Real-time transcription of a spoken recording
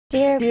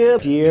Dear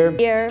Bloomies.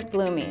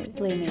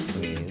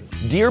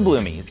 Dear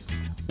Bloomies,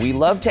 we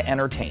love to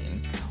entertain.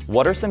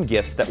 What are some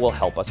gifts that will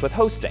help us with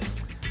hosting?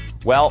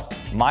 Well,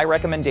 my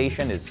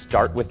recommendation is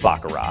start with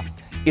Baccarat.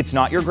 It's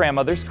not your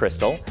grandmother's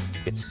crystal.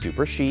 It's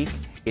super chic.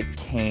 It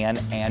can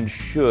and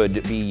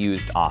should be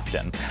used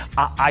often.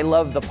 I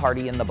love the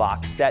Party in the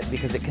Box set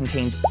because it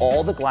contains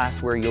all the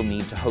glassware you'll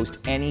need to host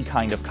any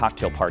kind of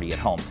cocktail party at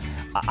home.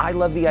 I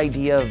love the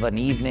idea of an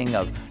evening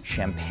of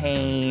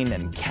champagne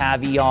and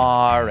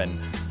caviar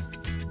and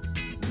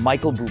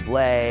Michael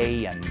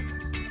Bublé and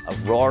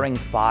a roaring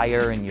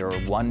fire in your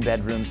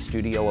one-bedroom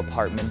studio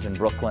apartment in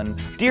Brooklyn.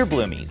 Dear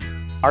Bloomies,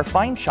 are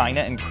fine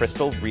china and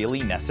crystal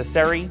really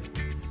necessary?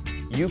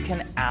 You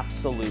can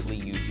absolutely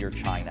use your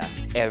china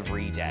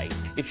every day.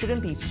 It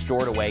shouldn't be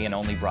stored away and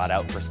only brought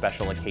out for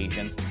special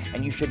occasions,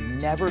 and you should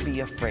never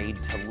be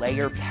afraid to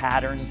layer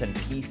patterns and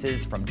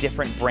pieces from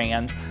different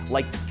brands,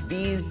 like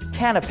these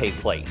canapé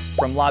plates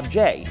from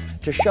L'Objet,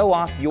 to show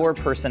off your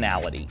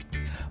personality.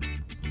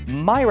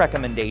 My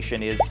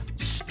recommendation is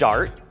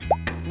start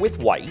with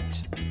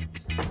white,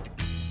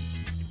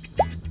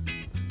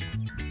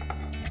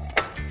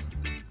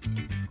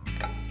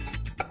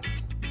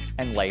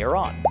 and layer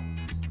on.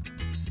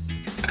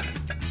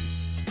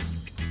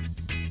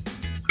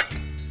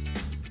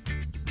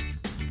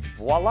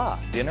 Voila,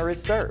 dinner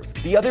is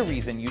served. The other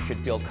reason you should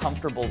feel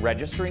comfortable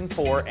registering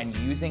for and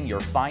using your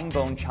fine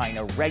bone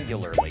china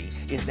regularly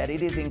is that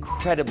it is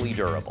incredibly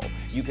durable.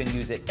 You can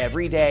use it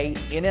every day,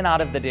 in and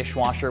out of the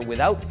dishwasher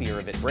without fear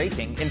of it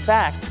breaking. In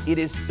fact, it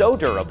is so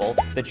durable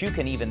that you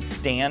can even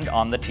stand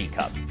on the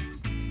teacup.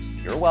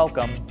 You're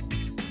welcome.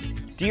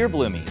 Dear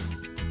Bloomies,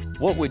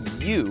 what would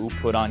you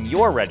put on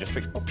your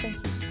registry? Oh, thank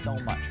you so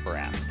much for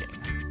asking.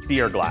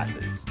 Beer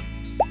glasses.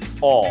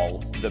 All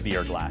the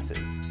beer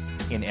glasses.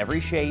 In every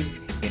shape,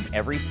 in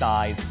every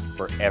size,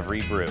 for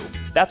every brew.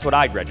 That's what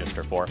I'd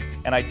register for,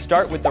 and I'd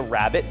start with the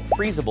Rabbit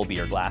freezable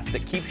beer glass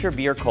that keeps your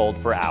beer cold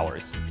for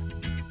hours.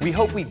 We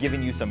hope we've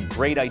given you some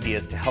great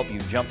ideas to help you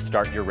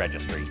jumpstart your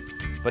registry.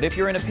 But if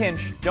you're in a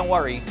pinch, don't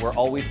worry, we're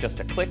always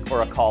just a click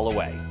or a call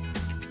away.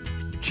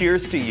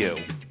 Cheers to you.